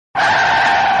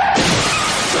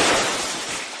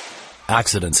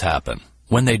Accidents happen.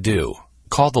 When they do,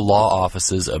 call the law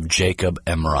offices of Jacob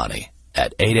Emrani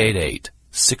at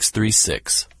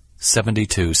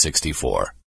 888-636-7264.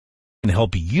 And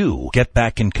help you get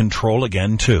back in control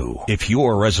again, too. If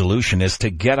your resolution is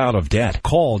to get out of debt,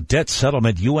 call Debt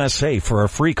Settlement USA for a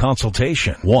free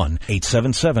consultation.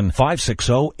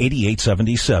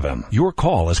 1-877-560-8877. Your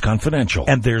call is confidential,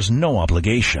 and there's no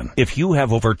obligation. If you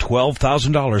have over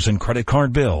 $12,000 in credit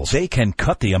card bills, they can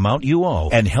cut the amount you owe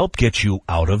and help get you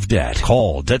out of debt.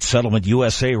 Call Debt Settlement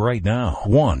USA right now.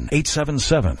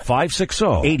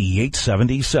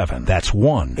 1-877-560-8877. That's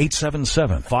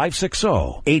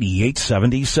 1-877-560-8877.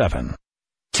 877.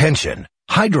 Tension.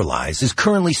 Hydrolyze is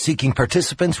currently seeking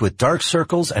participants with dark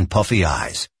circles and puffy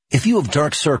eyes. If you have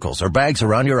dark circles or bags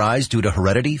around your eyes due to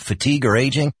heredity, fatigue, or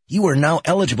aging, you are now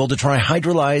eligible to try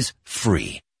Hydrolyze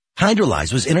free.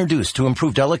 Hydrolyze was introduced to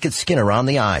improve delicate skin around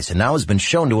the eyes and now has been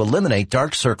shown to eliminate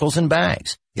dark circles and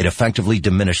bags. It effectively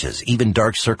diminishes even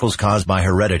dark circles caused by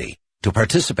heredity. To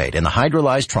participate in the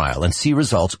Hydrolyze trial and see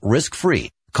results risk-free,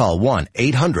 call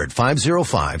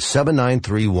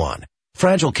 1-800-505-7931.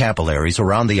 Fragile capillaries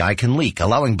around the eye can leak,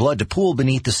 allowing blood to pool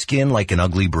beneath the skin like an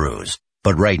ugly bruise.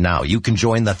 But right now, you can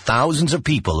join the thousands of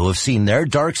people who have seen their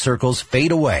dark circles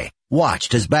fade away,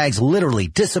 watched as bags literally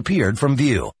disappeared from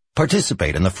view.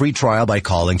 Participate in the free trial by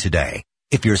calling today.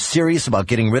 If you're serious about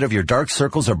getting rid of your dark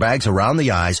circles or bags around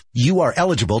the eyes, you are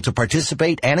eligible to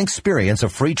participate and experience a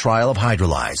free trial of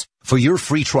Hydrolyze. For your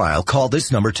free trial, call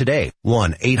this number today,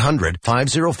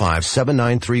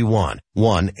 1-800-505-7931,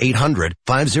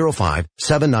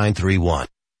 1-800-505-7931.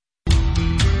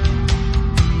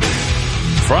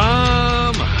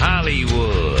 From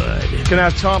Hollywood. Can I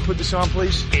have Tom put this on,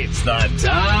 please? It's the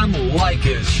Tom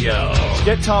Leykis Show.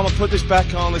 Get Tom and put this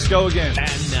back on. Let's go again.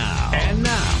 And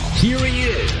now, here he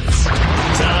is,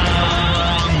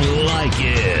 Tom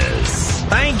Leykis.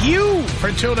 Thank you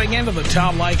for tuning into the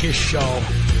Tom Leykis Show.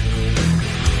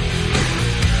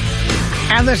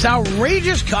 And this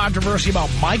outrageous controversy about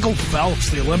Michael Phelps,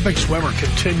 the Olympic swimmer,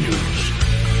 continues.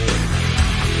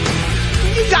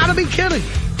 You gotta be kidding.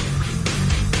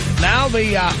 Now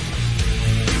the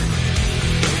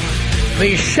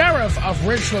sheriff of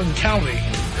Richland County,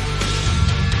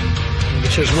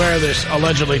 which is where this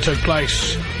allegedly took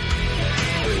place,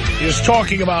 is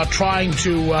talking about trying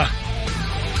to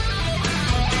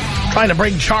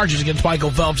bring charges against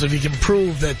Michael Phelps if he can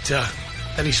prove that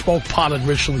he smoked pot in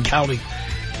Richland County.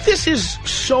 This is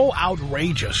so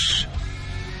outrageous.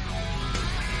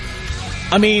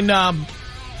 I mean, I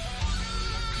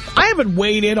haven't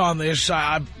weighed in on this.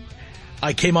 I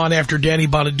came on after Danny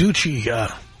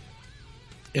Bonaducci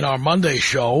in our Monday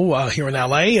show here in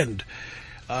L.A., and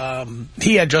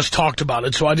he had just talked about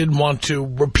it, so I didn't want to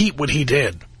repeat what he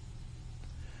did.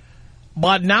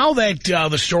 But now that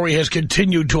the story has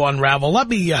continued to unravel, let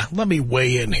me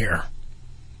weigh in here.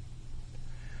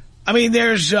 I mean,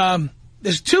 there's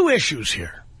two issues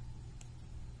here.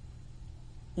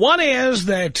 One is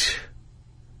that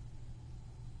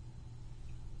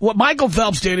what Michael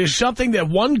Phelps did is something that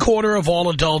 1/4 of all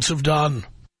adults have done.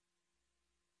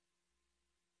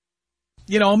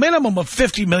 You know, a minimum of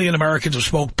 50 million Americans have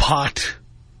smoked pot.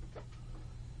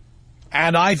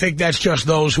 And I think that's just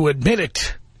those who admit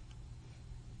it.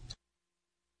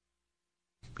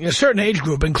 In a certain age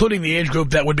group, including the age group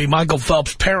that would be Michael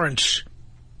Phelps' parents,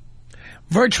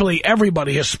 virtually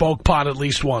everybody has smoked pot at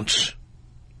least once.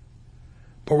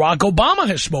 Barack Obama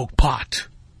has smoked pot.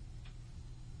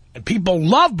 And people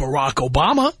love Barack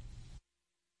Obama.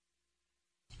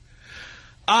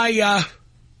 I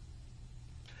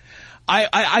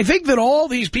think that all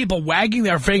these people wagging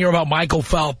their finger about Michael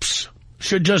Phelps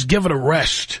should just give it a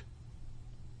rest.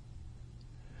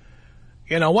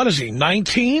 You know, what is he,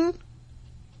 19?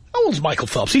 How old's Michael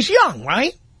Phelps? He's young,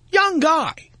 right? Young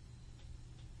guy.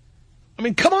 I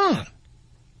mean, come on.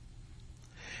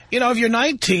 You know, if you're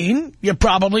 19, you're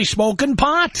probably smoking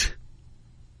pot.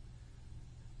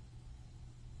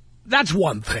 That's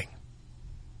one thing.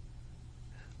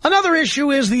 Another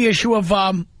issue is the issue of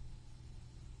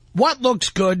what looks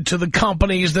good to the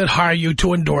companies that hire you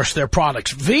to endorse their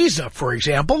products. Visa, for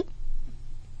example,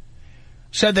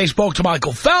 said they spoke to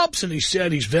Michael Phelps, and he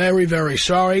said he's very, very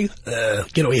sorry.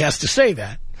 You know, he has to say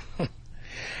that. And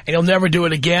he'll never do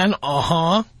it again.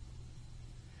 And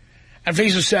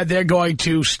Visa said they're going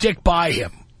to stick by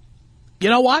him. You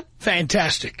know what?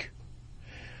 Fantastic.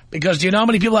 Because do you know how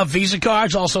many people have Visa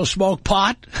cards also smoke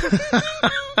pot?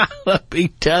 Let me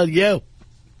tell you.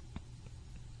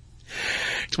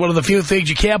 It's one of the few things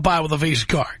you can't buy with a Visa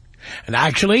card. And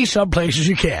actually, some places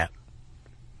you can.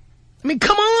 I mean,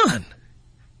 come on.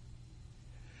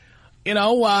 You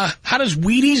know, how does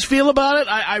Wheaties feel about it?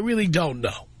 I really don't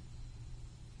know.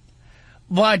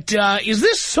 But is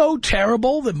this so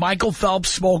terrible that Michael Phelps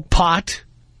smoked pot?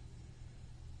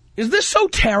 Is this so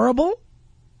terrible?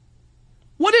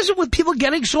 What is it with people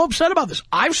getting so upset about this?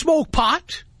 I've smoked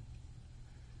pot.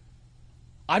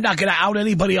 I'm not going to out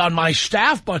anybody on my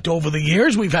staff, but over the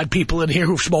years, we've had people in here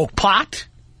who've smoked pot.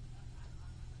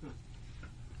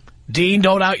 Dean,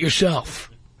 don't out yourself.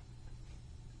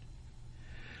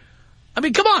 I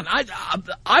mean, come on.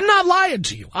 I'm not lying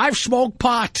to you. I've smoked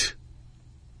pot.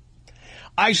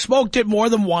 I smoked it more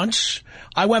than once.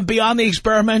 I went beyond the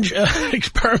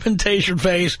experimentation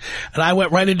phase, and I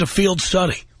went right into field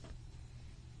study.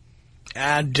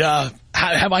 And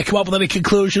have I come up with any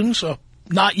conclusions?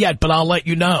 Not yet, but I'll let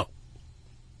you know.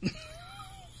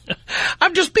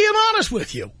 I'm just being honest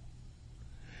with you.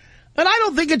 And I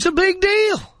don't think it's a big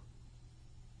deal.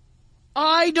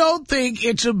 I don't think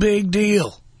it's a big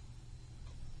deal.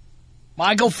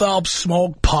 Michael Phelps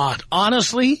smoked pot.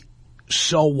 Honestly,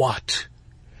 so what?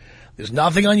 There's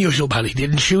nothing unusual about it. He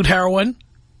didn't shoot heroin.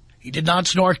 He did not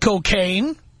snort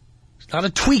cocaine. He's not a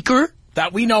tweaker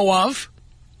that we know of.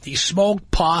 He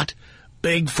smoked pot.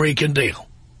 Big freaking deal.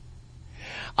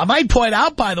 I might point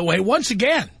out, by the way, once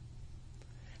again,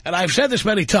 and I've said this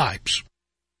many times,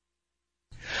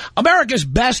 America's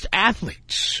best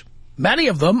athletes, many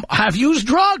of them have used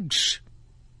drugs.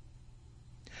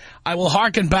 I will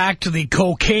hearken back to the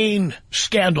cocaine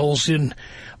scandals in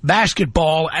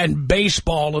basketball and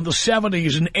baseball in the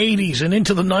 70s and 80s and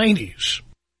into the 90s.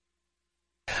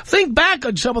 Think back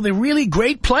on some of the really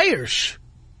great players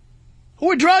who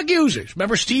were drug users.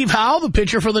 Remember Steve Howe, the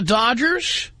pitcher for the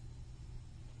Dodgers?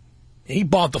 He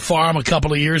bought the farm a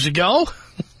couple of years ago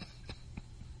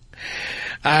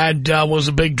and was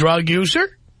a big drug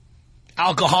user,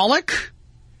 alcoholic,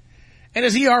 and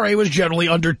his ERA was generally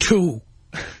under 2.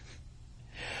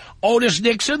 Otis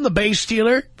Nixon, the base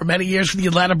stealer for many years for the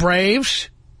Atlanta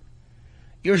Braves,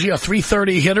 usually a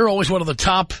 .330 hitter, always one of the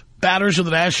top batters of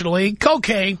the National League.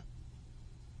 Cocaine.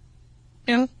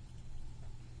 Yeah.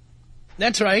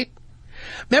 That's right.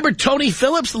 Remember Tony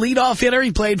Phillips, the leadoff hitter?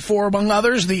 He played for, among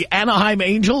others, the Anaheim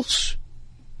Angels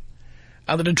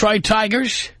and the Detroit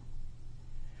Tigers.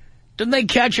 Didn't they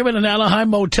catch him in an Anaheim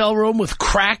motel room with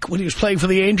crack when he was playing for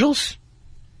the Angels?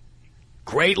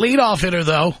 Great leadoff hitter,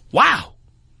 though. Wow.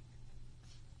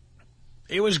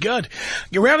 He was good.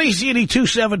 You rarely see any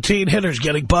 .217 hitters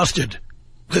getting busted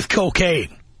with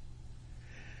cocaine.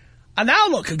 And now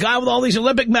look, a guy with all these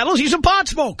Olympic medals, he's a pot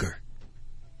smoker.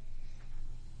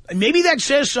 And maybe that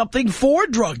says something for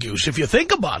drug use, if you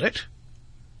think about it.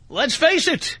 Let's face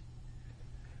it.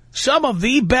 Some of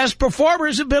the best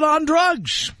performers have been on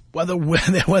drugs, whether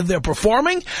they're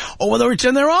performing or whether it's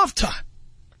in their off time.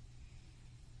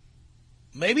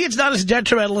 Maybe it's not as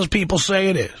detrimental as people say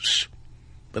it is.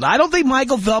 But I don't think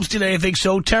Michael Phelps did anything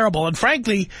so terrible. And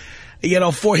frankly, you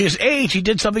know, for his age, he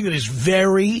did something that is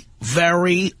very,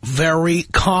 very, very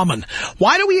common.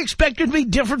 Why do we expect him to be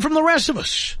different from the rest of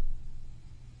us?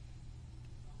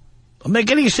 Doesn't make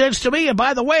any sense to me. And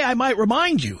by the way, I might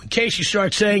remind you, in case you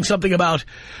start saying something about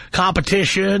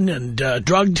competition and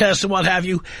drug tests and what have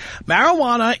you,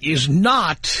 marijuana is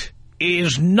not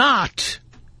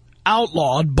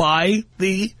outlawed by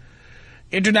the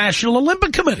International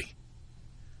Olympic Committee.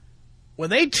 When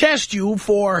they test you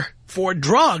for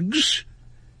drugs,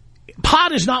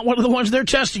 pot is not one of the ones they're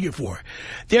testing you for.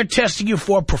 They're testing you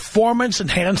for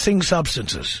performance-enhancing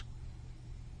substances.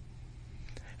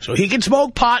 So he can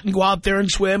smoke pot and go out there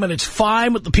and swim, and it's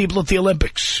fine with the people at the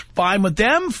Olympics. Fine with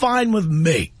them, fine with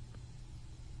me.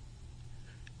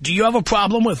 Do you have a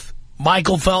problem with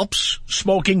Michael Phelps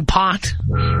smoking pot?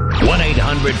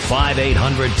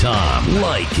 1-800-5800-TOM.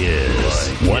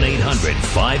 Leykis.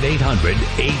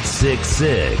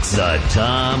 1-800-5800-866. The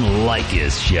Tom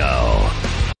Leykis Show.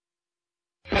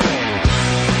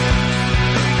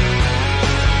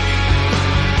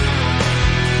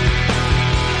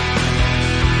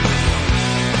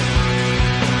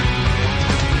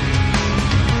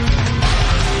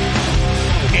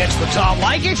 It's the Tom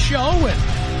Leykis Show with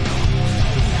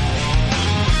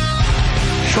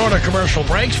shorter commercial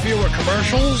breaks, fewer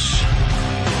commercials,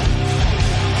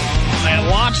 and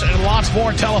lots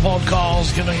more telephone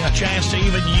calls, giving a chance to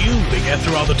even you to get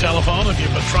through on the telephone if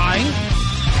you've been trying.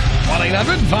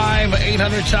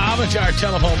 1-800-5800-TOM. It's our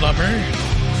telephone number.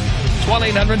 It's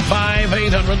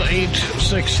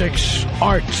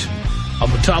 1-800-5800-866-ART on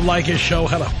the Tom Leykis Show.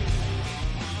 Hello.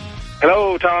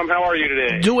 Hello, Tom. How are you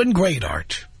today? Doing great,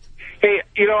 Art. Hey,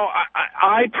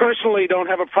 I personally don't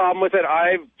have a problem with it.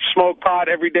 I've smoked pot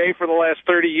every day for the last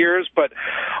 30 years, but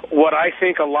what I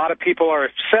think a lot of people are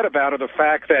upset about is the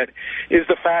fact that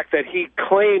he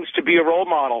claims to be a role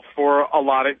model for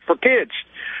kids.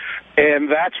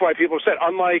 And that's why people are upset.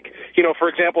 Unlike, for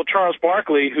example, Charles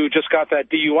Barkley, who just got that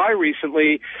DUI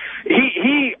recently,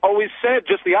 he always said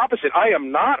just the opposite. I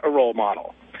am not a role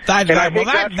model. That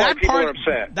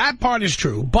part is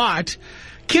true, but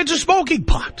kids are smoking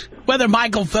pot, whether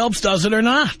Michael Phelps does it or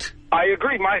not. I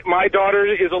agree. My daughter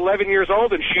is 11 years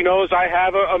old, and she knows I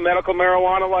have a medical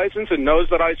marijuana license and knows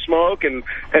that I smoke and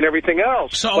everything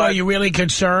else. So are you really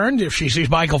concerned if she sees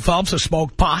Michael Phelps has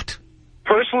smoked pot?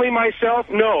 Personally, myself,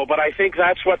 no, but I think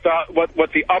that's what the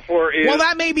uproar is. Well,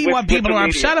 that may be what people are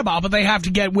upset about, but they have to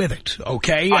get with it,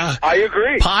 okay? I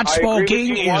agree. Pot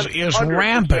smoking is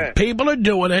rampant. People are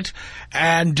doing it,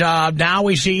 and now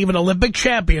we see even Olympic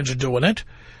champions are doing it.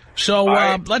 So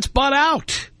let's butt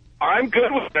out. I'm good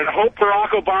with it. I hope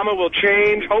Barack Obama will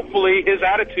change. Hopefully his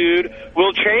attitude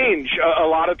will change a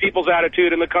lot of people's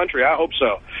attitude in the country. I hope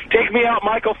so. Take me out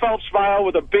Michael Phelps style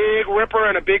with a big ripper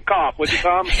and a big cough, would you,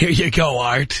 Tom? Here you go,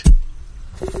 Art.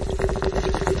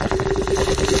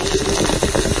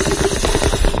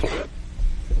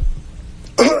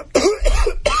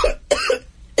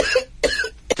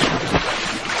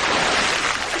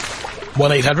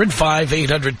 One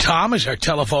 800-5800-TOM is our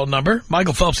telephone number.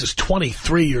 Michael Phelps is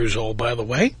 23 years old, by the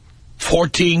way.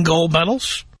 14 gold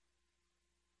medals.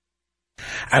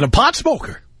 And a pot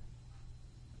smoker.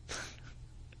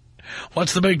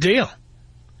 What's the big deal?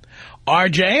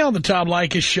 RJ on the Tom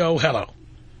Leykis show. Hello.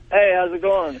 Hey, how's it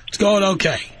going? It's going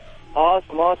okay.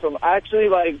 Awesome. Actually,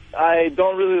 I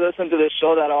don't really listen to this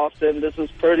show that often. This is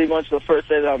pretty much the first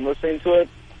day that I'm listening to it.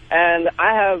 And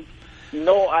I have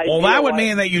no idea. Well, that would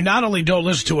mean that you not only don't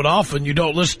listen to it often, you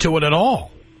don't listen to it at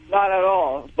all. Not at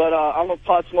all. But I'm a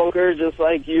pot smoker just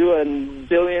like you and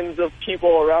billions of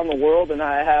people around the world, and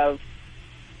I have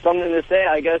something to say.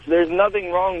 I guess there's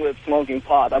nothing wrong with smoking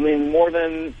pot. I mean, more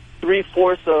than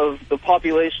 3/4 of the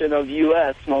population of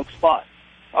U.S. smokes pot.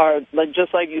 Or,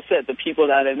 just like you said, the people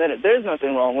that admit it. There's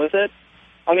nothing wrong with it.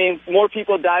 I mean, more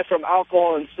people die from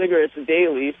alcohol and cigarettes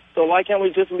daily, so why can't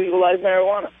we just legalize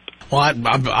marijuana? Well,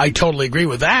 I totally agree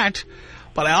with that.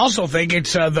 But I also think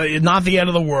it's not the end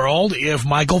of the world if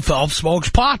Michael Phelps smokes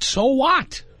pot. So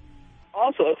what?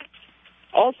 Also,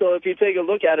 if you take a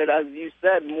look at it, as you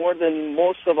said, more than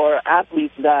most of our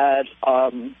athletes that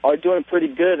are doing pretty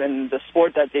good in the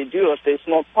sport that they do, if they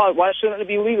smoke pot, why shouldn't it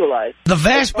be legalized? The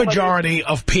vast majority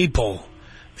of people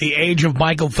the age of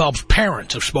Michael Phelps'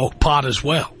 parents have smoked pot as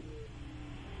well.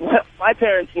 My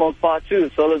parents smoke pot, too.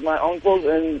 So does my uncles.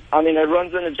 And, I mean, it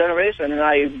runs in a generation. And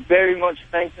I very much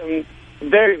thank them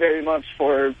very, very much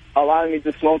for allowing me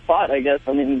to smoke pot, I guess.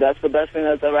 I mean, that's the best thing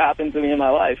that's ever happened to me in my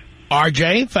life.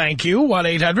 RJ, thank you.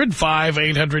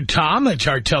 1-800-5800-TOM. That's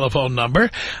our telephone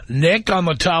number. Nick on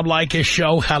the Tom Leykis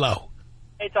show. Hello.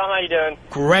 Hey, Tom. How you doing?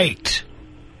 Great.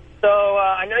 So,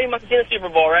 I know you must have seen the Super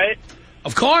Bowl, right?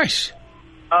 Of course.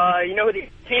 You know who the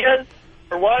MVP is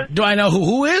or was? Do I know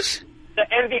who is? The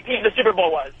MVP of the Super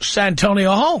Bowl was.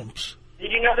 Santonio Holmes.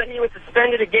 Did you know that he was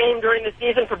suspended a game during the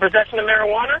season for possession of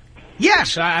marijuana?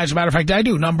 Yes, as a matter of fact, I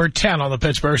do. Number 10 on the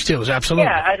Pittsburgh Steelers, absolutely.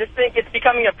 Yeah, I just think it's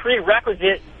becoming a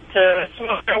prerequisite to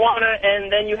smoke marijuana, and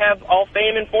then you have all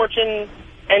fame and fortune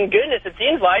and goodness, it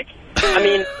seems like. I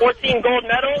mean, 14 gold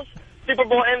medals, Super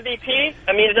Bowl MVP.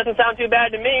 I mean, it doesn't sound too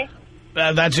bad to me.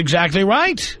 That's exactly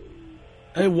right.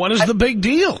 Hey, what is the big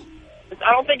deal?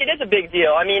 I don't think it is a big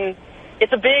deal. I mean,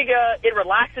 it's a big, it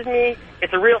relaxes me.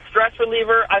 It's a real stress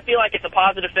reliever. I feel like it's a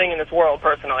positive thing in this world,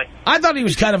 personally. I thought he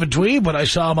was kind of a dweeb when I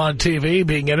saw him on TV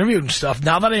being interviewed and stuff.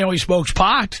 Now that I know he smokes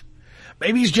pot,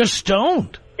 maybe he's just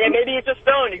stoned. Yeah, maybe he's just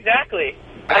stoned, exactly.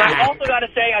 And I also got to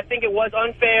say, I think it was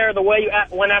unfair the way you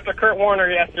went after Kurt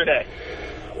Warner yesterday.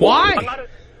 Why?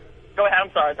 Go ahead,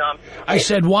 I'm sorry, Tom. I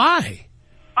said why?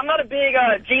 I'm not a big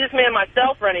Jesus man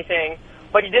myself or anything,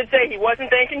 but he did say he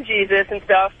wasn't thanking Jesus and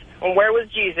stuff. And where was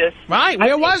Jesus? Right,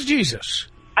 where was Jesus?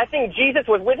 I think Jesus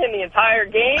was with him the entire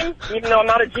game, even though I'm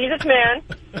not a Jesus man.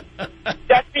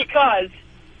 That's because,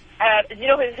 you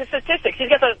know, his statistics. He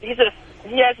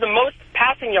has the most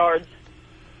passing yards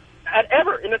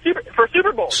ever in for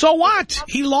Super Bowl. So what?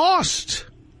 He lost.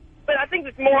 But I think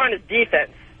it's more on his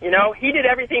defense. You know, he did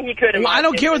everything he could. Well, I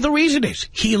don't care what the reason is.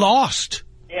 He lost.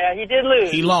 Yeah, he did lose.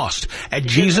 He lost, and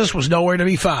Jesus was nowhere to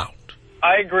be found.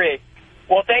 I agree.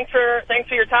 Well, thanks for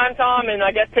your time, Tom, and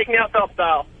I guess take me out Phelps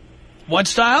style. What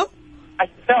style?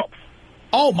 Phelps.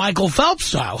 Oh, Michael Phelps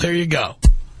style. Here you go.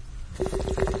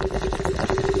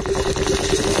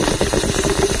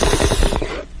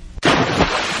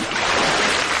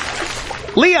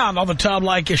 Leon on the Tom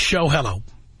Leykis show. Hello.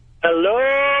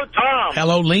 Hello, Tom.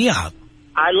 Hello, Leon.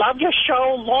 I love your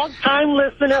show. Long-time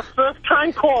listener,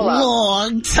 first-time caller.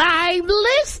 Long-time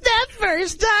listener,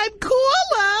 first-time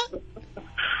caller.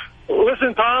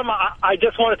 Listen, Tom, I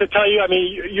just wanted to tell you, I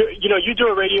mean, you do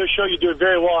a radio show. You do it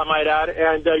very well, I might add,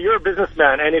 and you're a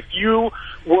businessman. And if you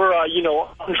were,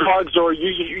 on drugs or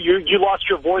you lost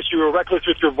your voice, you were reckless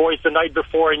with your voice the night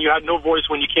before, and you had no voice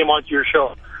when you came onto your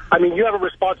show, I mean, you have a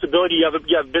responsibility. You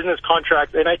have business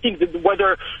contracts, and I think that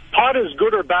whether pot is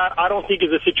good or bad, I don't think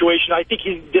is a situation. I think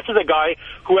this is a guy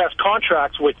who has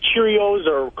contracts with Cheerios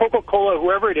or Coca-Cola,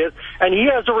 whoever it is, and he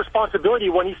has a responsibility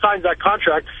when he signs that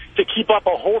contract to keep up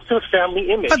a wholesome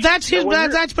family image. But that's his.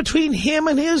 That's between him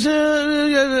and his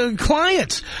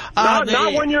clients.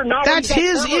 That's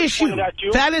his issue.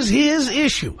 That is his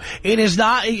issue. It is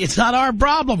not. It's not our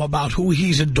problem about who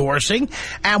he's endorsing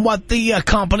and what the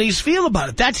companies feel about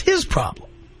it. That's his problem.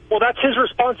 Well, that's his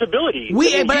responsibility.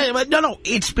 But no,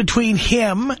 it's between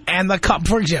him and the company.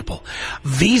 For example,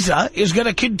 Visa is going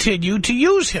to continue to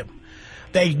use him.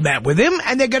 They met with him,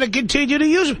 and they're going to continue to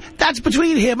use him. That's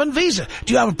between him and Visa.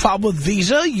 Do you have a problem with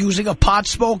Visa using a pot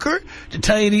smoker to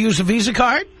tell you to use a Visa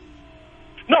card?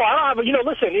 No, I don't have a,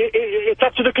 listen, it's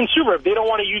up to the consumer. If they don't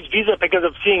want to use Visa because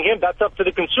of seeing him, that's up to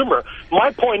the consumer.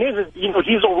 My point is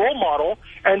he's a role model,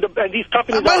 and these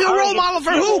companies... But a role model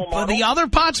for who? For the other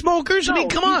pot smokers? No, I mean,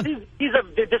 come on. This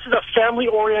is a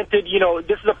family-oriented,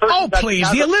 this is a person... Oh, please,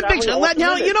 the Olympics...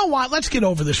 Now, you know what? Let's get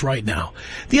over this right now.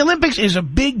 The Olympics is a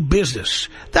big business.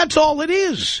 That's all it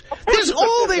is. There's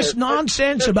all this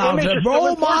nonsense about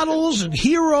role models and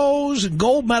heroes and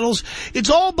gold medals. It's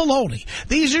all baloney.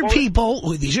 These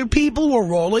are people who are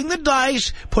rolling the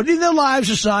dice, putting their lives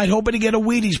aside, hoping to get a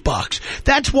Wheaties box.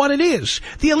 That's what it is.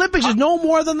 The Olympics is no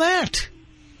more than that.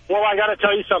 Well, I got to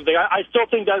tell you something. I still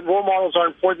think that role models are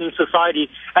important in society.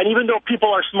 And even though people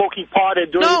are smoking pot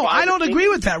and doing... No, I don't agree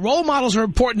with that. Role models are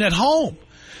important at home.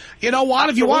 You know what?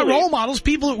 Absolutely. If you want role models,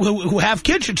 people who have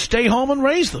kids should stay home and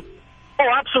raise them. Oh,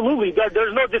 absolutely.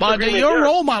 There's no disagreement. But your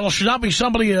role model should not be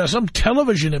somebody, some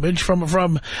television image from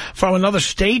another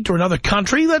state or another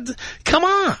country. Come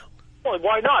on. Well,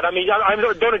 why not? I mean, I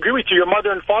don't agree with you. Your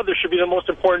mother and father should be the most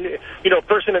important,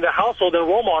 person in the household and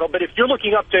role model. But if you're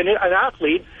looking up to an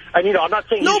athlete, and, I'm not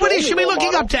saying... Nobody should be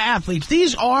looking up to athletes.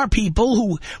 These are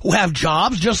people who have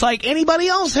jobs just like anybody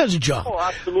else has a job. Oh,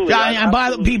 absolutely. And by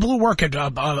the people who work at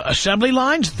assembly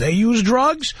lines, they use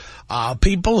drugs.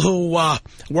 People who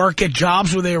work at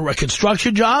jobs where they're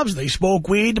construction jobs, they smoke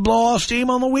weed to blow off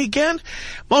steam on the weekend.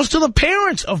 Most of the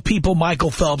parents of people Michael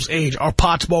Phelps' age are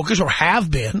pot smokers or have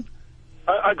been.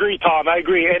 I agree, Tom. I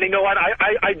agree. And you know what?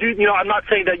 I do, I'm not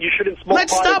saying that you shouldn't smoke pot.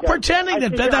 Let's stop pretending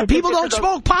that people don't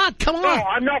smoke pot. Come on. No,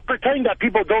 I'm not pretending that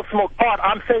people don't smoke pot.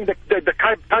 I'm saying that the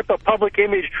type of public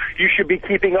image you should be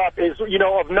keeping up is,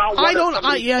 of not...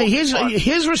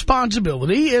 His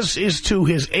responsibility is to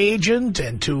his agent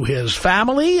and to his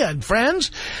family and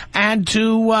friends and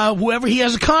to whoever he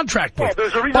has a contract with.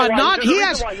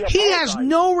 He has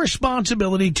no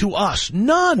responsibility to us.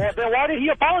 None. Well, then why did he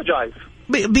apologize?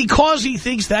 Because he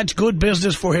thinks that's good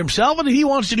business for himself, and if he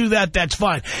wants to do that, that's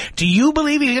fine. Do you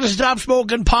believe he's going to stop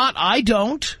smoking pot? I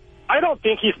don't. I don't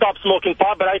think he stopped smoking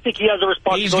pot, but I think he has a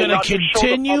responsibility. He's going to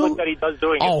continue. Show the public that he does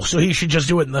doing it. So he should just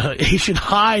do it he should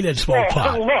hide and smoke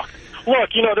pot. Look,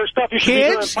 there's stuff you should be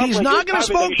doing in public. He's not going to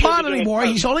smoke pot anymore.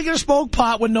 He's only going to smoke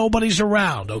pot when nobody's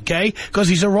around, okay? Because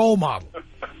he's a role model.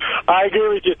 I agree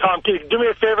with you, Tom. Can you do me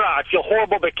a favor? I feel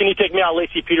horrible, but can you take me out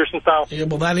Lacey Peterson style? Yeah,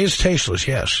 well, that is tasteless,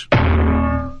 yes.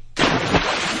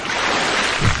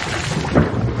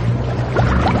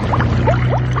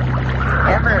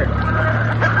 Emmer.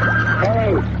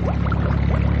 Hey.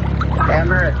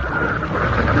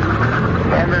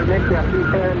 Emmer, miss you.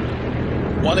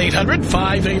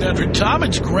 1-800-5800-TOM.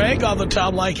 It's Greg on the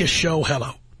Tom Leykis show.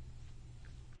 Hello.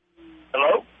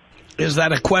 Hello? Is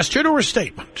that a question or a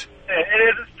statement? It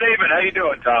is a statement. How you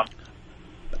doing, Tom?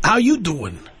 How you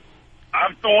doing?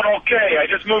 I'm doing okay. I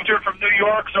just moved here from New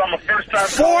York, so I'm a first-time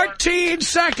 14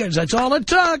 seconds. That's all it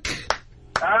took.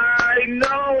 I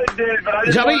know it did, but I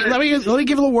just let me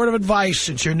give you a word of advice.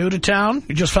 Since you're new to town,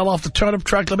 you just fell off the turnip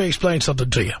truck. Let me explain something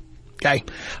to you. Okay?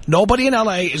 Nobody in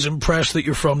L.A. is impressed that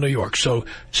you're from New York, so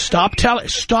stop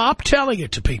telling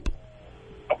it to people.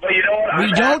 But you know what?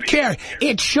 We don't care.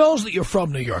 It shows that you're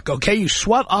from New York, okay? You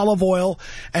sweat olive oil,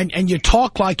 and you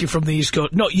talk like you're from the East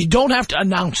Coast. No, you don't have to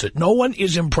announce it. No one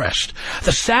is impressed.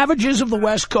 The savages of the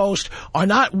West Coast are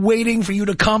not waiting for you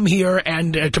to come here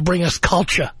and to bring us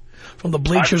culture from the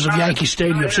bleachers of Yankee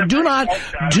Stadium. So do not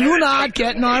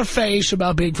get in our face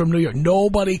about being from New York.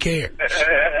 Nobody cares.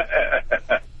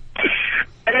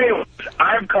 Anyway,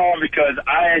 I'm calling because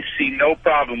I see no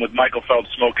problem with Michael Phelps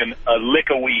smoking a lick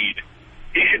of weed.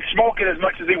 He should smoke it as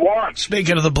much as he wants.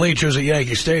 Speaking of the bleachers at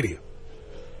Yankee Stadium.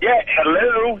 Yeah,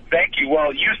 hello. Thank you.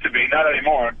 Well, it used to be, not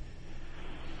anymore.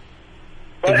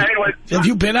 But anyway. Have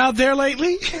you been out there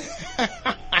lately?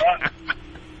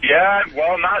 Yeah,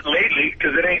 well, not lately,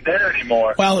 because it ain't there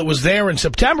anymore. Well, it was there in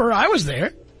September. I was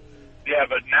there. Yeah,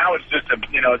 but now it's just,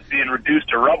 it's being reduced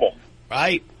to rubble.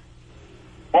 Right.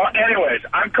 Well, anyways,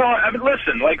 I'm calling,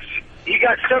 listen, like, he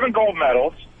got 7 gold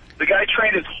medals. The guy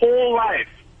trained his whole life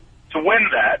to win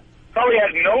that. Probably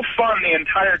had no fun the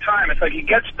entire time. It's like he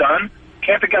gets done.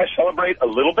 Can't the guy celebrate a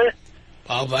little bit?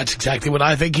 Well, that's exactly what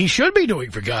I think he should be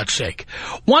doing, for God's sake.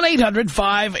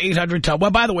 1-800-5800-TOM.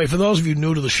 Well, by the way, for those of you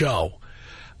new to the show,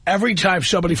 every time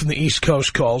somebody from the East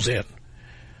Coast calls in,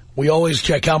 we always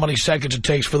check how many seconds it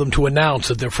takes for them to announce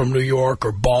that they're from New York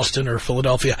or Boston or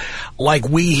Philadelphia. Like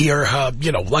we here,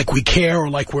 like we care or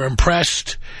like we're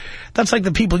impressed. That's like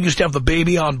the people who used to have the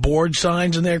baby on board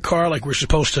signs in their car, like we're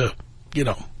supposed to,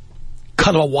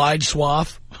 cut a wide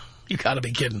swath. You gotta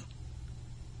be kidding.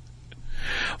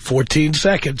 14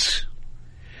 seconds.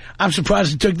 I'm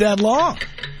surprised it took that long.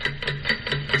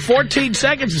 14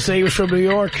 seconds to say he was from New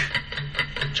York.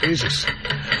 Jesus.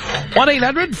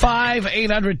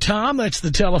 1-800-5800-TOM. That's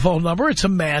the telephone number. It's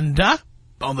Amanda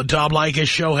on the Tom Leykis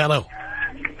Show. Hello.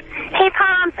 Hey,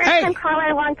 Tom. First-time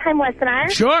caller, long-time listener.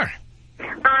 Sure.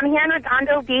 Here in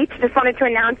Redondo Beach, just wanted to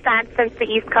announce that since the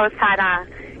East Coast had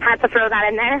to throw that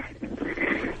in there.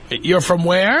 You're from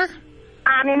where?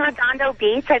 In Redondo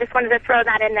Beach. I just wanted to throw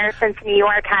that in there since New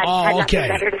York had nothing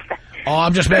better to say. Oh,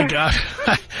 I'm just making...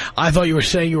 I thought you were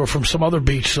saying you were from some other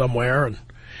beach somewhere, and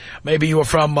maybe you were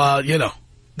from, the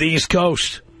East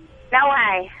Coast. No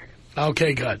way.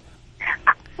 Okay, good.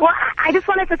 Well, I just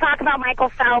wanted to talk about Michael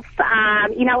Phelps.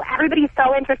 Everybody's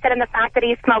so interested in the fact that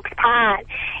he smokes pot.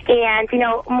 And,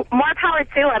 more power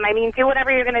to him. I mean, do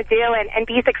whatever you're going to do and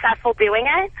be successful doing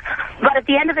it. But at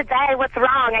the end of the day, what's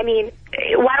wrong? I mean,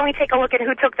 why don't we take a look at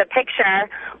who took the picture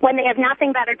when they have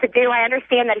nothing better to do? I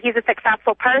understand that he's a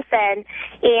successful person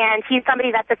and he's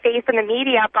somebody that's a face in the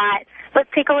media, but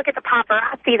let's take a look at the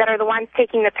paparazzi that are the ones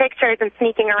taking the pictures and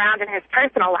sneaking around in his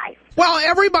personal life. Well,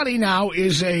 everybody now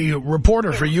is a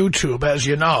reporter for YouTube, as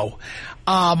you know.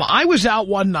 I was out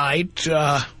one night,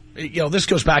 this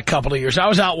goes back a couple of years. I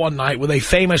was out one night with a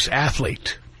famous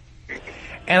athlete.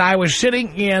 And I was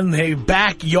sitting in the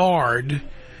backyard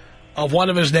of one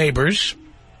of his neighbors.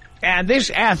 And this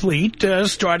athlete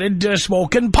started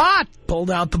smoking pot,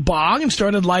 pulled out the bong and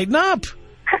started lighting up.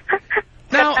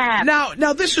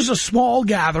 Now, this is a small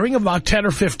gathering of about 10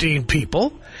 or 15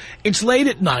 people. It's late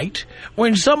at night. We're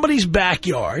in somebody's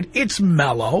backyard. It's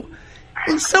mellow.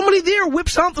 And somebody there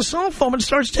whips out the cell phone and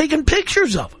starts taking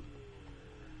pictures of him.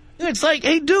 And it's like,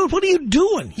 hey, dude, what are you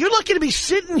doing? You're lucky to be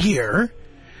sitting here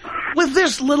with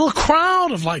this little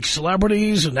crowd of, like,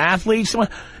 celebrities and athletes. And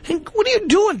what are you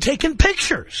doing taking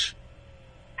pictures?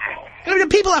 I mean, the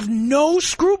people have no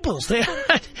scruples. They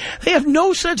have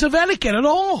no sense of etiquette at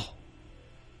all.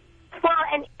 Well,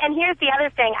 and here's the other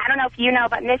thing. I don't know if you know,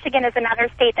 but Michigan is another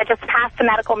state that just passed the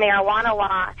medical marijuana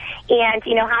law. And,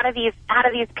 how do these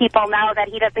people know that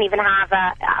he doesn't even have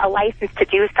a license to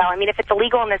do so? I mean, if it's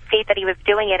illegal in the state that he was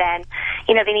doing it in,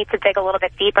 they need to dig a little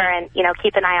bit deeper and,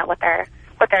 keep an eye out what they're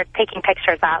taking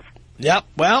pictures of. Yep.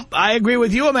 Well, I agree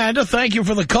with you, Amanda. Thank you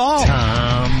for the call.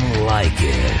 Tom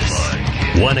Leykis.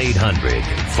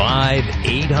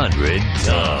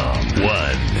 1-800-5800-TOM.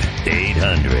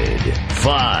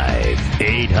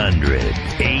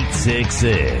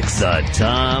 1-800-5800-866. The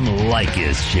Tom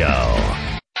Leykis Show.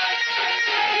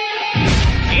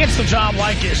 It's the Tom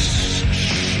Leykis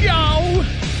Show.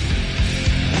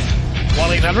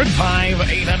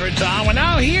 1-800-5800-TOM. We're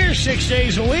now here 6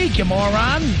 days a week, you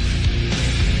moron.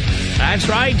 That's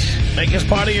right. Make us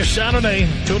part of your Saturday,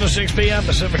 2 to 6 p.m.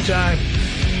 Pacific time.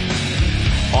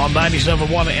 On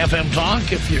 97.1 FM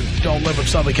Talk. If you don't live in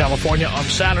Southern California on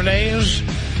Saturdays,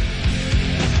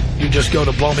 you just go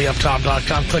to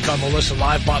blowmeuptom.com, click on the Listen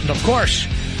Live button. Of course,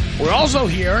 we're also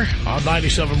here on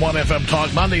 97.1 FM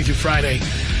Talk, Monday through Friday,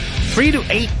 3 to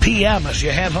 8 p.m. as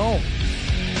you head home.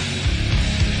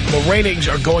 The ratings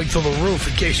are going through the roof,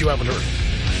 in case you haven't heard.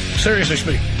 Seriously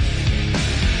speaking.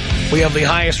 We have the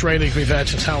highest rating we've had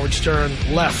since Howard Stern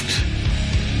left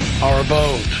our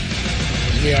abode.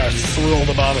 We are thrilled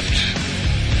about it.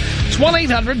 It's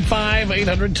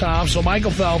 1-800-5800-TOM. So Michael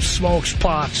Phelps smokes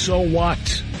pot. So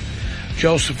what?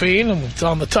 Josephine, it's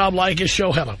on the Tom Leykis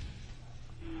Show. Hello.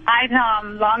 Hi,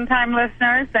 Tom. Long-time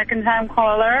listener, second-time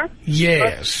caller.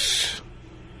 Yes.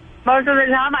 Most of the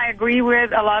time, I agree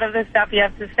with a lot of the stuff you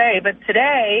have to say. But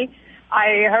today,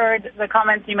 I heard the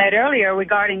comments you made earlier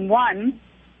regarding, one,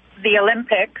 the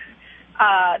Olympics,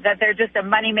 that they're just a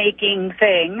money-making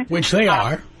thing. Which they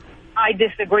are. I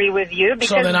disagree with you. Because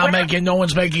so they're not making, no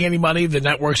one's making any money. The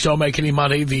networks don't make any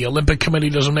money. The Olympic Committee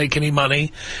doesn't make any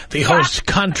money. The host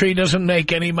country doesn't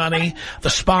make any money. The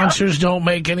sponsors don't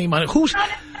make any money.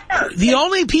 The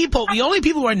only people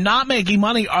who are not making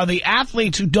money are the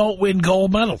athletes who don't win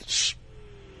gold medals.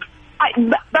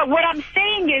 But what I'm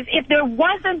saying is, if there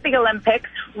wasn't the Olympics,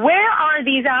 where are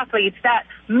these athletes that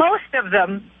most of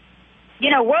them,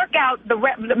 work out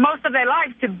most of their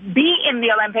lives to be in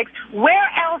the Olympics? Where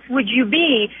else would you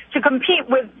be to compete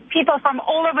with people from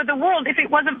all over the world if it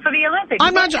wasn't for the Olympics?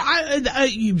 I'm not.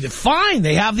 Fine,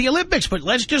 they have the Olympics, but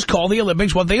let's just call the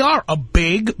Olympics what they are: a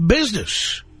big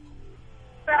business.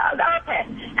 Okay.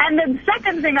 And the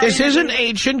second thing, this isn't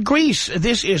ancient Greece.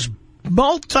 This is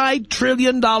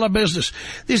multi-trillion-dollar business.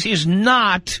 This is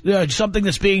not something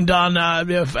that's being done out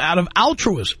of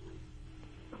altruism.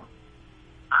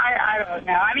 I don't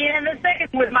know. I mean, and the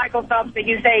second with Michael Phelps, that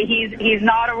you say he's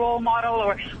not a role model,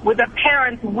 or with the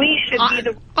parents, we should be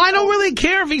the... I don't really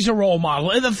care if he's a role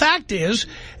model. And the fact is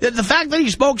that the fact that he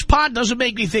smokes pot doesn't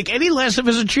make me think any less of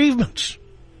his achievements.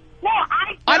 No,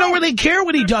 I don't really care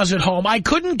what he does at home. I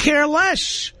couldn't care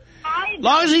less. As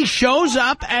long as he shows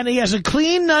up and he has a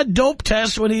clean dope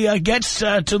test when he gets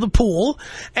to the pool,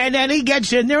 and then he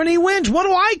gets in there and he wins. What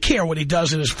do I care what he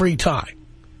does in his free time?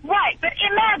 Right, but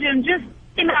imagine,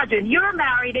 you're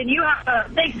married and you have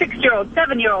a, say, 6-year-old,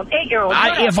 7-year-old, 8-year-old.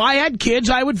 If I had kids,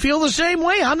 I would feel the same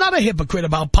way. I'm not a hypocrite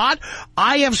about pot.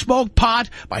 I have smoked pot.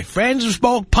 My friends have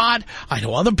smoked pot. I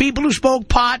know other people who smoke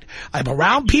pot. I'm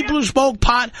around people who smoke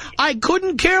pot. I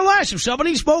couldn't care less. If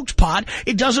somebody smokes pot,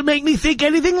 it doesn't make me think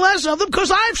anything less of them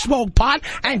because I've smoked pot,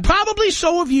 and probably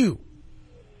so have you.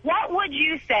 What would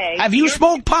you say? Have you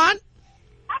smoked pot?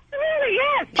 Absolutely,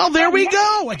 yes. Oh, there we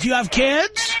go. Do you have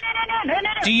kids? No.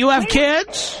 Do you have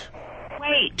kids?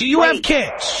 Wait. Do you have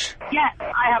kids? Yes,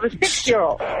 I have a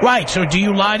 6-year-old. Right, so do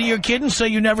you lie to your kid and say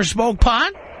you never smoke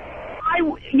pot?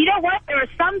 You know what? There are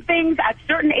some things at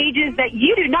certain ages that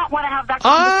you do not want to have that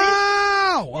conversation.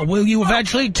 Oh! Well, will you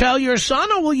eventually tell your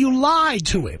son, or will you lie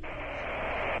to him?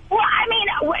 Well, I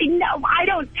mean, no, I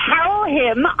don't tell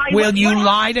him. Will you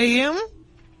lie to him?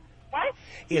 What?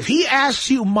 If he asks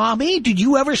you, Mommy, did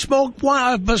you ever smoke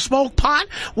pot?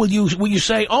 Will you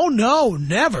say, oh, no,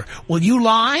 never? Will you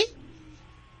lie?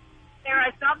 There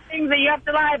are some things that you have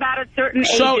to lie about at certain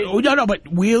ages. No, but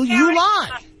will you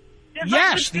lie?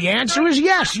 Yes, the answer is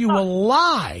yes, you will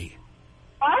lie.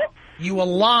 What? You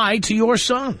will lie to your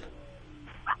son.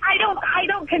 I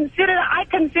don't consider, I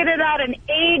consider that an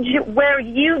age where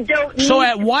you don't need... So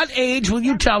at what age will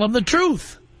you tell him the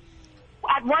truth?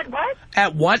 At what?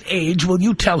 At what age will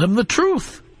you tell him the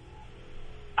truth?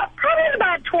 Probably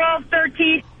about 12,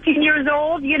 13 years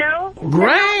old,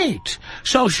 Great.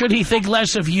 So should he think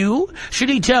less of you?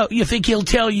 You think he'll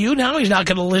tell you now he's not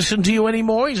going to listen to you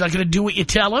anymore? He's not going to do what you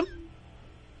tell him?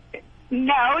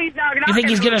 No, he's not going to. You think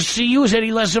he's going to see you as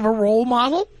any less of a role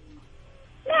model?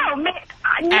 No.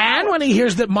 And when he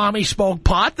hears that Mommy smoked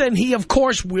pot, then he, of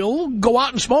course, will go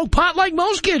out and smoke pot like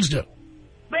most kids do.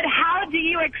 But how do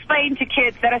you explain to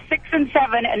kids that are 6 and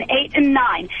 7 and 8 and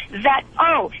 9 that,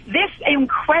 this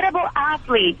incredible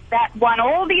athlete that won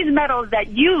all these medals that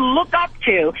you look up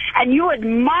to and you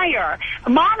admire,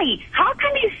 Mommy, how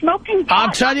come he's smoking pot?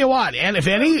 I'll tell you what, and if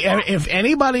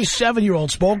anybody's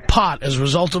 7-year-old smoked pot as a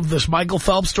result of this Michael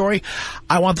Phelps story,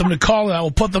 I want them to call and I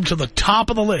will put them to the top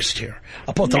of the list here.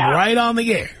 I'll put them right on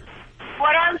the air.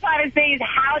 What I'm trying to say is,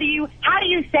 how do you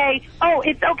say, oh,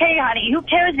 it's okay, honey, who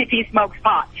cares if he smokes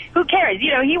pot? Who cares?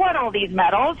 He won all these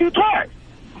medals. Who cares?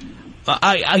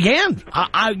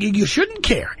 You shouldn't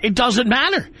care. It doesn't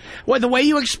matter. Well, the way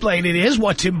you explain it is,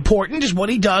 what's important is what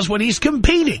he does when he's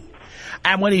competing.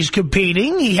 And when he's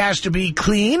competing, he has to be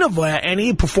clean of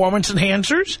any performance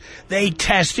enhancers. They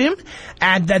test him,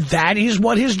 and that is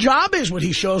what his job is. When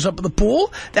he shows up at the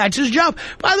pool, that's his job.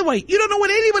 By the way, you don't know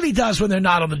what anybody does when they're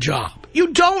not on the job.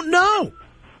 You don't know.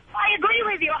 I agree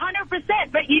with you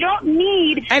 100%, but you don't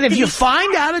need... And if you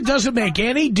find out, it doesn't make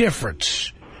any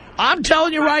difference. I'm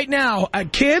telling you right now,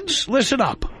 kids, listen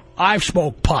up. I've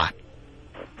smoked pot.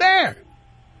 There.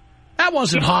 That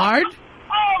wasn't hard.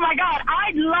 Oh, my God,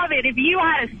 I'd love it if you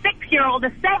had a 6-year-old,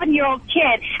 a 7-year-old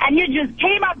kid, and you just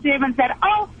came up to him and said,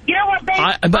 oh, you know what,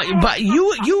 babe? But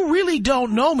you really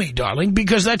don't know me, darling,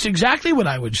 because that's exactly what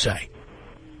I would say.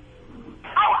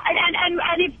 Oh,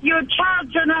 and if your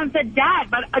child turned around and said, Dad,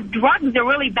 but drugs are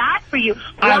really bad for you.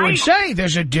 I would say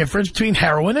there's a difference between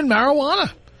heroin and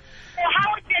marijuana. Well,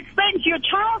 how would you explain to your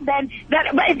child then that...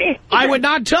 I would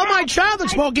not tell my child that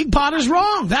smoking pot is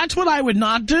wrong. That's what I would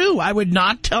not do. I would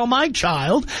not tell my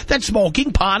child that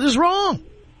smoking pot is wrong.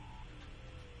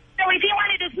 So if he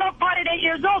wanted to smoke pot at 8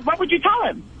 years old, what would you tell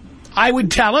him? I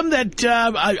would tell him that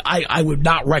I would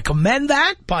not recommend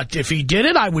that, but if he did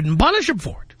it, I wouldn't punish him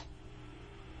for it.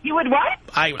 You would what?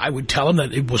 I would tell him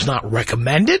that it was not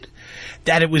recommended,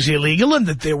 that it was illegal, and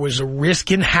that there was a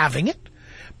risk in having it.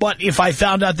 But if I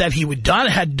found out that he had done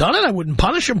it, I wouldn't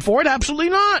punish him for it. Absolutely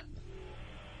not.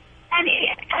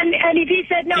 And if he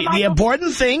said no, the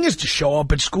important thing is to show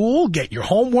up at school, get your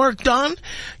homework done,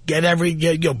 be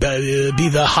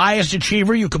the highest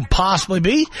achiever you can possibly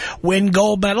be, win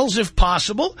gold medals if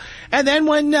possible, and then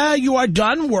when you are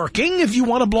done working, if you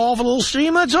want to blow off a little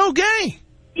steam, that's okay.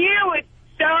 You would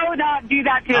so not do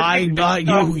that to us.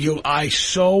 I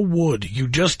so would. You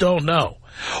just don't know.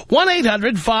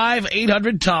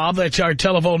 1-800-5800-TOM. That's our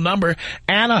telephone number.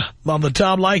 Anna on the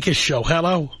Tom Leykis Show.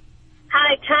 Hello.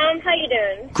 Hi, Tom. How you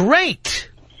doing? Great.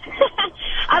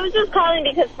 I was just calling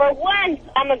because for once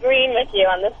I'm agreeing with you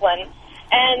on this one.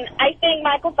 And I think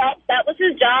Michael Phelps, that was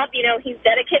his job. You know, he's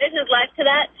dedicated his life to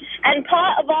that. And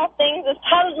pot, of all things, is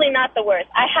probably not the worst.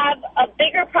 I have a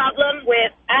bigger problem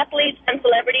with athletes and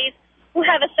celebrities who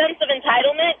have a sense of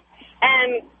entitlement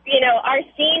and, you know, are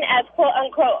seen as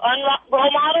quote-unquote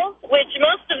role models, which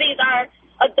most of these are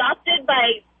adopted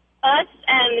by us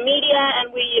and the media,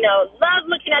 and we, you know, love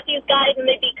looking at these guys, and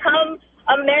they become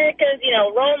America's, you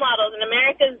know, role models and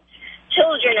America's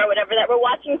children or whatever that we're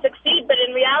watching succeed. But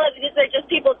in reality, these are just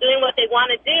people doing what they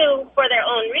want to do for their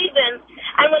own reasons.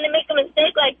 And when they make a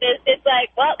mistake like this, it's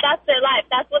like, well, that's their life.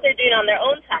 That's what they're doing on their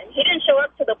own time. He didn't show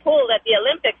up to the pool at the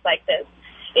Olympics like this,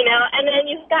 you know. And then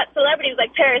you've got celebrities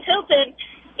like Paris Hilton,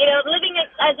 you know, living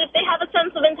as if they have a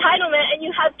sense of entitlement, and you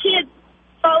have kids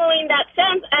following that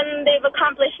sense, and they've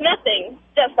accomplished nothing,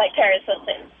 just like Paris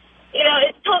Hilton. You know,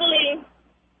 it's totally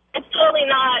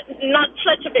not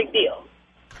such a big deal.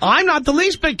 I'm not the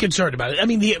least bit concerned about it. I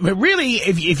mean, really,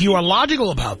 if you are logical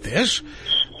about this,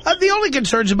 the only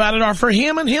concerns about it are for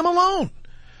him and him alone.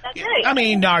 That's right. I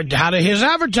mean, how do his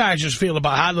advertisers feel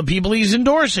about it? How do the people he's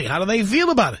endorsing, how do they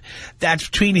feel about it? That's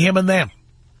between him and them.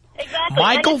 Exactly.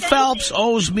 Michael Phelps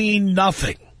owes me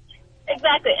nothing.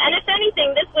 Exactly. And if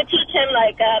anything, this would teach him,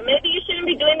 like, maybe you shouldn't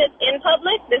be doing this in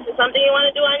public. This is something you want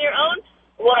to do on your own.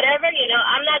 Whatever, you know,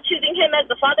 I'm not choosing him as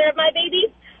the father of my babies.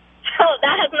 So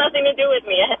that has nothing to do with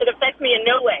me. It affects me in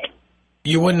no way.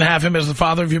 You wouldn't have him as the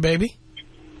father of your baby?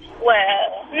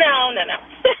 Well, no.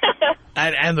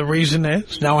 And the reason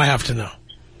is? Now I have to know.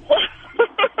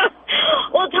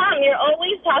 Well, Tom, you're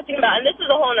always talking about, and this is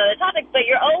a whole other topic, but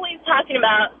you're always talking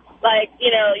about, like, you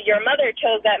know, your mother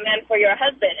chose that man for your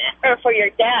husband or for your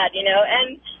dad, you know,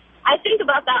 and I think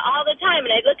about that all the time,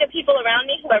 and I look at people around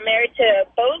me who are married to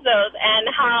bozos and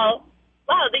how,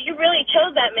 wow, that you really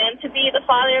chose that man to be the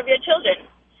father of your children.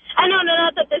 I know,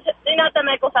 not that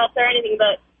Michael Phelps or anything,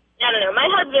 but I don't know. My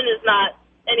husband is not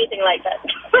anything like that.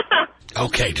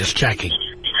 Okay, just checking.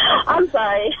 I'm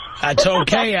sorry. That's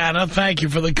okay, Anna. Thank you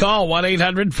for the call.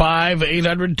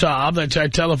 1-800-5800-TOM. That's our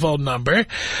telephone number.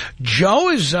 Joe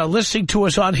is listening to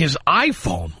us on his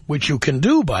iPhone, which you can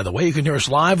do, by the way. You can hear us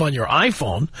live on your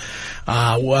iPhone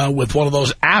with one of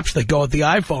those apps that go with the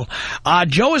iPhone.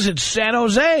 Joe is in San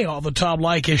Jose on the Tom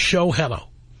Leykis Show. Hello.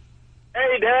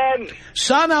 Hey, Dad.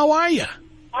 Son, how are you?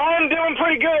 I'm doing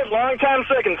pretty good. Long time,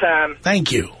 second time.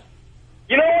 Thank you.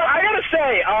 You know what? I got to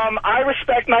say, I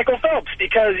respect Michael Phelps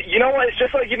because, you know what, it's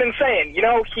just like you've been saying. You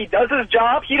know, he does his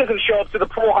job. He doesn't show up to the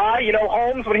pool high. You know,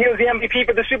 Holmes, when he was the MVP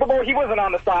for the Super Bowl, he wasn't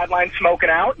on the sideline smoking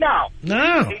out. No.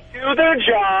 They do their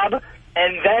job,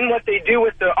 and then what they do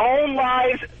with their own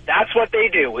lives, that's what they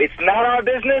do. It's not our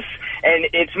business, and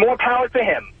it's more power to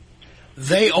him.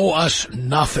 They owe us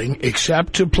nothing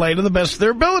except to play to the best of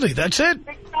their ability. That's it.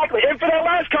 Exactly. And for that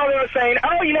last caller was saying,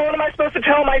 oh, you know, what am I supposed to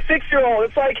tell my 6-year-old?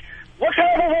 It's like, what kind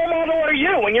of a role model are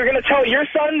you when you're going to tell your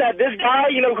son that this guy,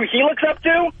 you know, who he looks up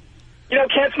to, you know,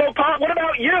 can't smoke pot? What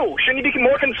about you? Shouldn't you be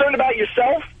more concerned about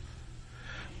yourself?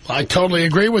 I totally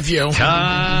agree with you.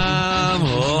 Tom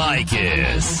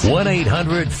Leykis.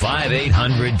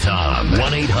 1-800-5800-TOM.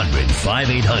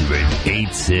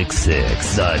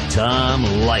 1-800-5800-866. The Tom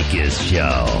Leykis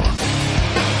Show.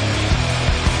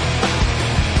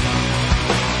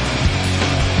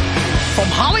 From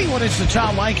Hollywood, it's the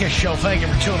Tom Leykis Show. Thank you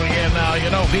for tuning in. Now,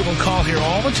 you know, people call here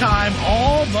all the time.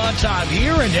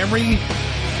 Here and every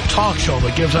talk show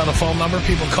that gives out a phone number,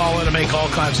 people call in and make all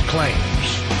kinds of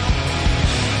claims.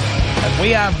 And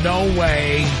we have no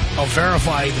way of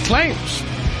verifying the claims.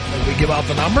 When we give out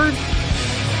the number,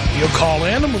 you'll call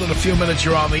in, and within a few minutes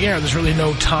you're on the air. There's really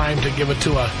no time to give it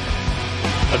to a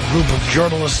a group of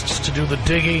journalists to do the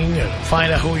digging and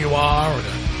find out who you are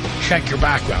and check your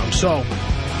background. So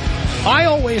I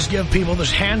always give people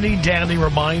this handy-dandy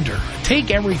reminder. Take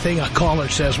everything a caller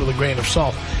says with a grain of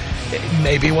salt.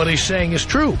 Maybe what he's saying is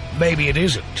true. Maybe it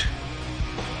isn't.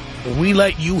 We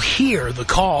let you hear the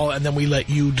call, and then we let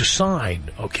you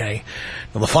decide, okay?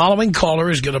 Now, the following caller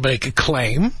is going to make a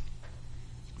claim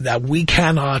that we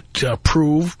cannot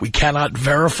prove, we cannot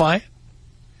verify.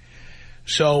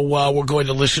 So we're going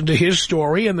to listen to his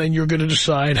story, and then you're going to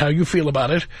decide how you feel about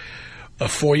it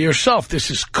for yourself. This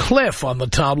is Cliff on the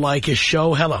Tom Leykis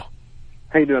Show. Hello.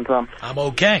 How you doing, Tom? I'm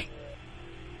okay.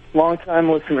 Long-time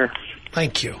listener.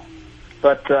 Thank you.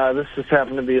 But this just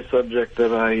happened to be a subject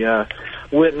that I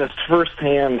witnessed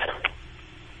firsthand.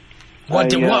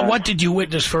 What did you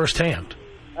witness firsthand?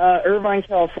 Irvine,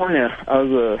 California. I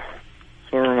was a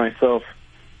swimmer myself.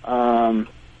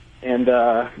 And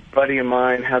a buddy of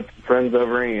mine had some friends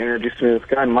over and he introduced me to this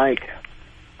guy, Mike.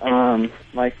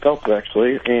 Mike Phelps,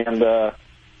 actually. And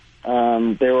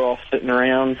they were all sitting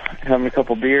around having a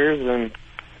couple beers and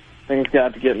things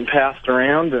got to getting passed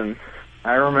around. And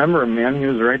I remember him, man. He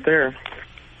was right there.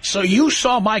 So you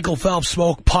saw Michael Phelps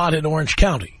smoke pot in Orange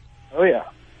County? Oh, yeah.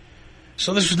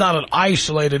 So this was not an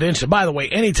isolated incident. By the way,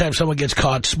 anytime someone gets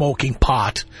caught smoking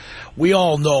pot, we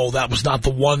all know that was not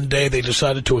the one day they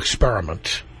decided to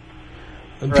experiment.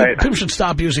 And right. People should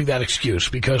stop using that excuse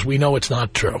because we know it's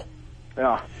not true.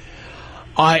 Yeah.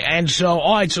 All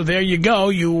right, so there you go.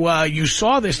 You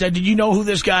saw this. Now, did you know who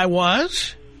this guy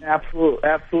was?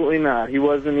 Absolutely not. He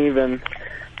wasn't even...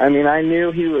 I mean, I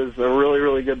knew he was a really,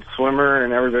 really good swimmer,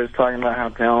 and everybody's talking about how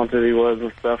talented he was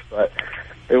and stuff, but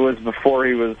it was before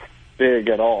he was big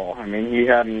at all. I mean, he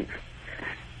hadn't,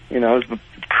 it was the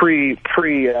pre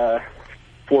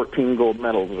 14 gold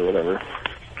medals or whatever.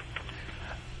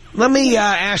 Let me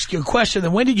ask you a question.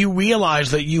 Then when did you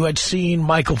realize that you had seen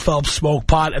Michael Phelps smoke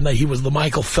pot and that he was the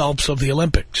Michael Phelps of the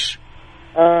Olympics?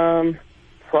 Probably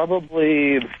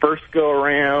the first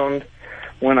go-around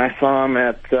when I saw him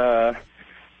at...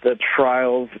 the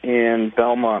trials in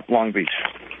Belmont, Long Beach.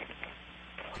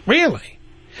 Really?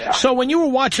 Yeah. So when you were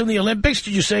watching the Olympics,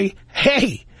 did you say,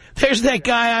 hey, there's that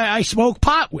guy I smoke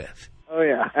pot with? Oh,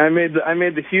 yeah. I made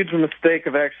the huge mistake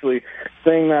of actually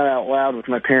saying that out loud with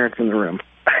my parents in the room.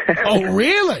 Oh,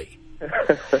 really?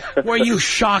 Were you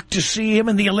shocked to see him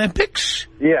in the Olympics?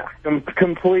 Yeah,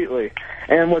 completely.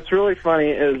 And what's really funny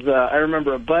is I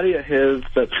remember a buddy of his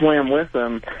that swam with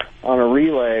him on a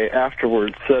relay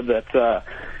afterwards said that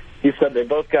he said they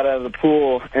both got out of the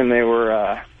pool and they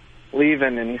were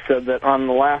leaving, and he said that on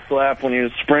the last lap when he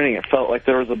was sprinting, it felt like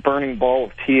there was a burning ball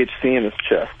of THC in his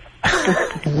chest.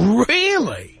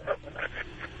 Really?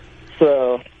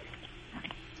 So,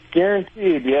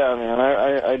 guaranteed, yeah, man.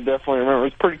 I definitely remember. It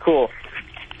was pretty cool.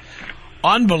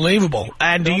 Unbelievable.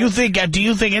 And do you think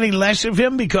any less of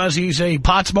him because he's a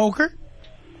pot smoker?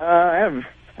 I have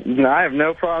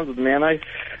no problems with him, man.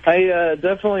 I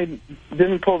definitely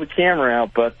didn't pull the camera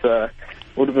out, but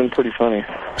would have been pretty funny.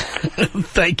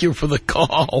 Thank you for the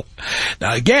call.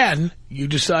 Now, again, you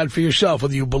decide for yourself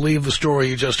whether you believe the story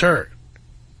you just heard.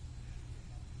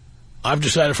 I've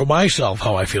decided for myself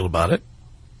how I feel about it.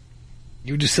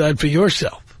 You decide for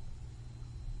yourself.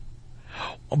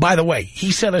 Oh, by the way,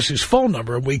 he sent us his phone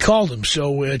number and we called him,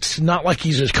 so it's not like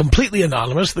he's completely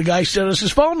anonymous. The guy sent us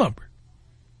his phone number.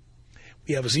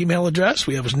 We have his email address,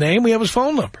 we have his name, we have his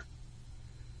phone number.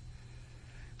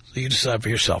 So you decide for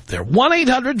yourself there.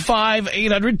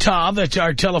 1-800-5800-TOM, that's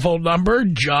our telephone number.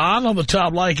 John on the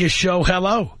Tom Leykis Show,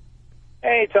 hello.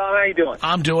 Hey, Tom, how you doing?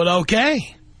 I'm doing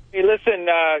okay. Hey, listen,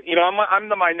 I'm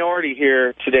the minority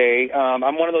here today.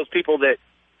 I'm one of those people that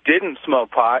didn't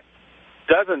smoke pot,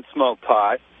 doesn't smoke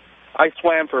pot. I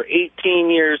swam for 18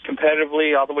 years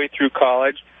competitively all the way through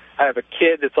college. I have a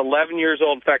kid that's 11 years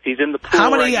old. In fact, he's in the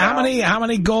pool right now. How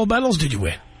many gold medals did you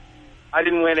win? I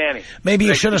didn't win any. Maybe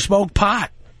you should have smoked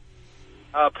pot.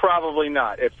 Probably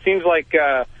not. It seems like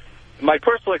my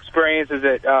personal experience is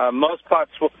that most pot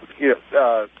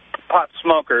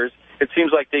smokers, it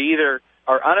seems like they either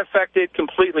are unaffected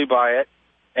completely by it,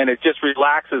 and it just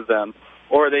relaxes them,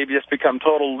 or they just become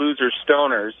total loser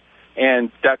stoners,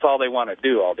 and that's all they want to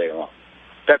do all day long.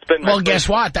 That's been well, guess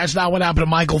what? That's not what happened to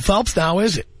Michael Phelps now,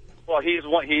 is it? Well, he's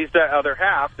the other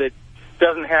half that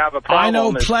doesn't have a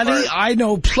problem. I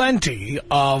know plenty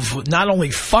of not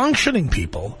only functioning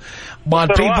people,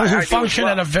 but people who function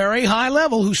at a very high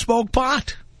level who smoke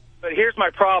pot. But here's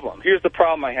my problem. Here's the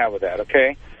problem I have with that,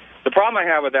 okay? The problem I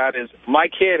have with that is my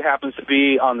kid happens to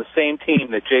be on the same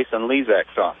team that Jason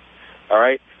Lezak's on, all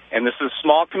right? And this is a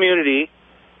small community.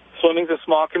 Swimming's a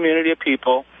small community of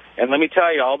people. And let me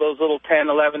tell you, all those little 10,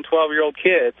 11, 12-year-old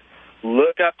kids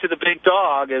look up to the big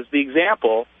dog as the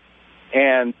example,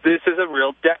 and this is a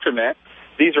real detriment.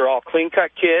 These are all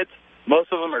clean-cut kids.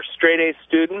 Most of them are straight-A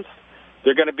students.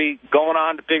 They're going to be going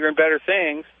on to bigger and better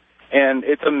things, and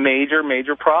it's a major,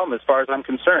 major problem as far as I'm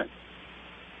concerned.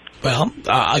 Well,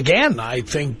 again, I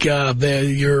think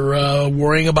you're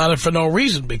worrying about it for no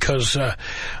reason because,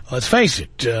 let's face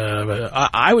it,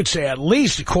 I would say at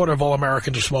least a quarter of all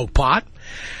Americans smoke pot,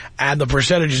 and the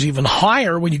percentage is even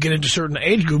higher when you get into certain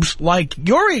age groups like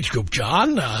your age group,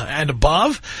 John, and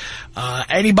above.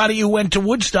 Anybody who went to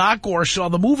Woodstock or saw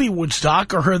the movie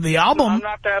Woodstock or heard the album I'm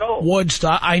not that old.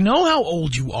 Woodstock, I know how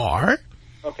old you are.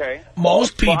 Okay.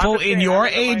 Most people in your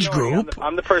age group,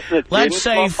 I'm the person that let's didn't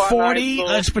say smoke pot in high 40, school.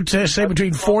 let's say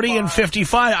between 40 and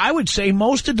 55. I would say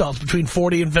most adults between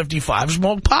 40 and 55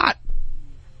 smoke pot.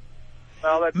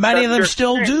 Well, Many that's of them your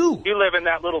still experience. do. You live in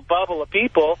that little bubble of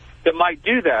people that might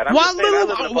do that. I'm What just saying, I live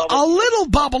in a bubble. a little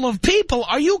bubble of people?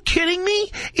 Are you kidding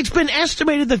me? It's been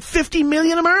estimated that 50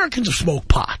 million Americans have smoked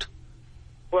pot.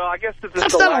 Well, I guess it's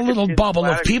That's not a little bubble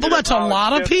of people. That's a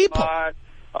lot of people.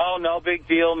 Oh, no big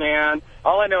deal, man.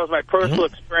 All I know is my personal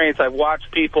experience. I've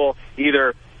watched people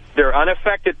either they're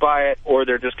unaffected by it or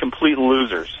they're just complete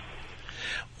losers.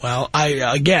 Well,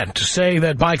 again, to say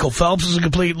that Michael Phelps is a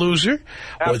complete loser,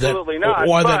 Absolutely not.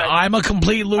 or that I'm a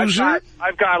complete loser.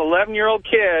 I've got an 11-year-old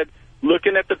kid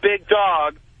looking at the big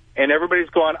dog, and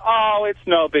everybody's going, oh, it's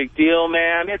no big deal,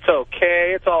 man. It's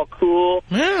okay. It's all cool.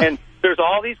 Yeah. And there's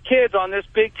all these kids on this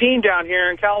big team down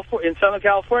here in Southern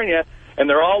California, and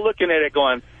they're all looking at it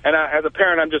going, and as a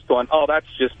parent, I'm just going, oh, that's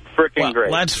just freaking great.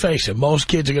 Let's face it, most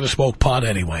kids are going to smoke pot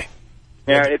anyway.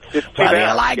 Yeah, it's too whether bad.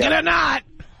 you like it or not.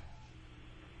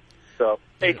 So,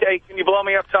 hey, can you blow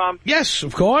me up, Tom? Yes,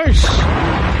 of course.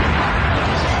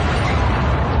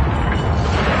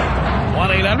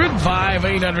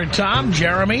 1-800-5800-TOM.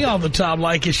 Jeremy on the Tom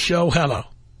Leykis Show. Hello.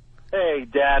 Hey,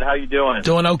 Dad, how you doing?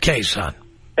 Doing okay, son.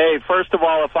 Hey, first of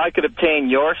all, if I could obtain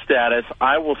your status,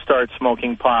 I will start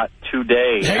smoking pot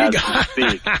today as we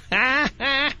speak.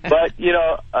 But, you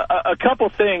know, a couple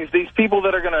things. These people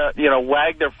that are going to, you know,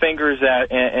 wag their fingers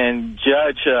at and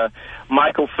judge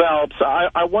Michael Phelps,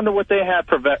 I wonder what they had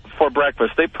for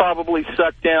breakfast. They probably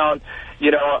sucked down,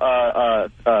 you know, a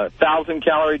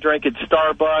 1,000-calorie drink at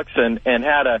Starbucks and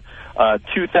had a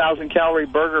 2,000-calorie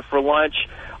burger for lunch.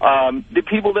 The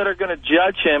people that are going to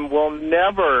judge him will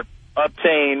never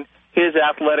obtain his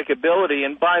athletic ability.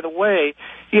 And by the way,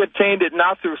 he obtained it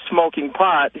not through smoking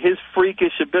pot. His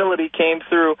freakish ability came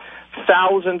through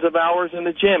thousands of hours in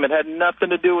the gym. It had nothing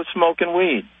to do with smoking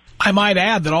weed. I might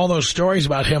add that all those stories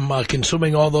about him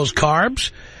consuming all those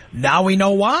carbs, now we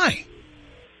know why.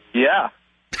 Yeah.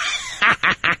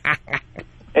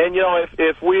 And, you know,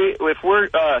 if we're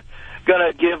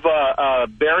going to give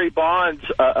Barry Bonds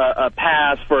a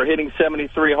pass for hitting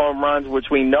 73 home runs, which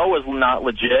we know is not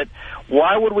legit,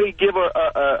 why would we give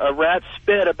a rat's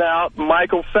spit about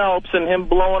Michael Phelps and him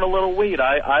blowing a little weed?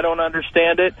 I don't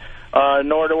understand it,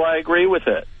 nor do I agree with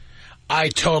it. I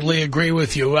totally agree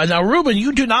with you. Now, Ruben,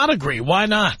 you do not agree. Why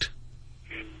not?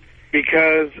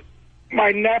 Because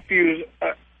my nephew's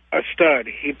a stud.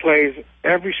 He plays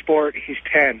every sport. He's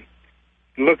 10.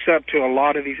 He looks up to a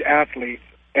lot of these athletes.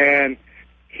 And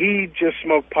he just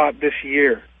smoked pot this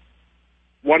year.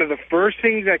 One of the first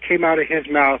things that came out of his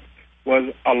mouth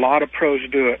was a lot of pros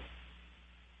do it.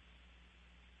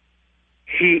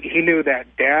 He knew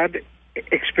that Dad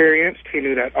experienced. He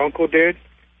knew that Uncle did.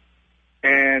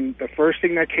 And the first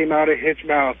thing that came out of his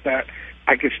mouth that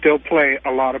I could still play, a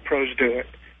lot of pros do it.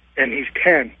 And he's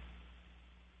 10.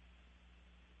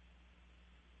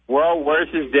 Well, where's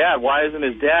his dad? Why isn't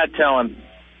his dad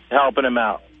helping him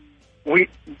out?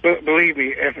 Believe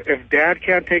me, if Dad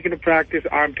can't take him to practice,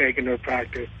 I'm taking him to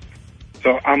practice.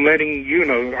 So I'm letting you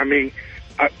know. I mean,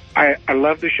 I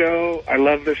love the show. I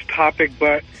love this topic,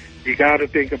 but you got to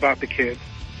think about the kids.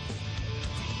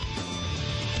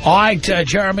 All right,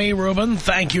 Jeremy, Ruben,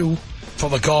 thank you for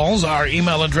the calls. Our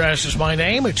email address is my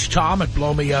name. It's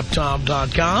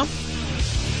Tom@blowmeuptom.com.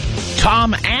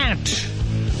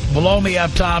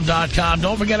 Tom@blowmeuptom.com.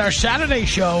 Don't forget our Saturday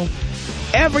show.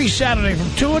 Every Saturday from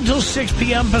 2 until 6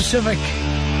 p.m. Pacific.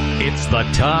 It's the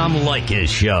Tom Leykis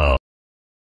Show.